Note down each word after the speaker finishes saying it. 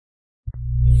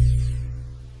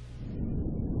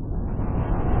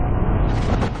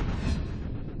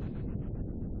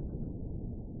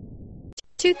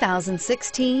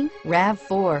2016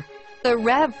 RAV4. The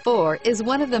RAV4 is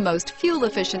one of the most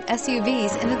fuel-efficient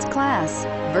SUVs in its class.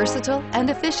 Versatile and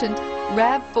efficient,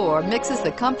 RAV4 mixes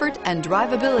the comfort and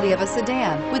drivability of a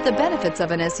sedan with the benefits of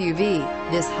an SUV.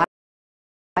 This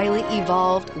highly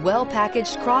evolved,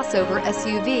 well-packaged crossover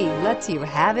SUV lets you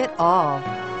have it all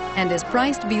and is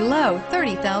priced below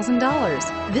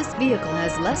 $30,000. This vehicle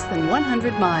has less than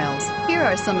 100 miles. Here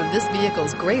are some of this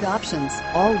vehicle's great options: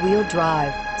 all-wheel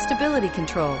drive, stability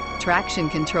control, traction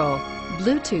control,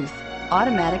 Bluetooth,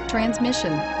 automatic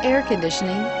transmission, air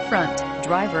conditioning, front,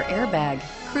 driver airbag,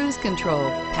 cruise control,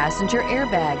 passenger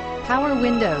airbag, power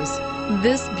windows.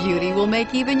 This beauty will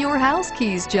make even your house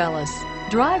keys jealous.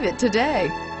 Drive it today.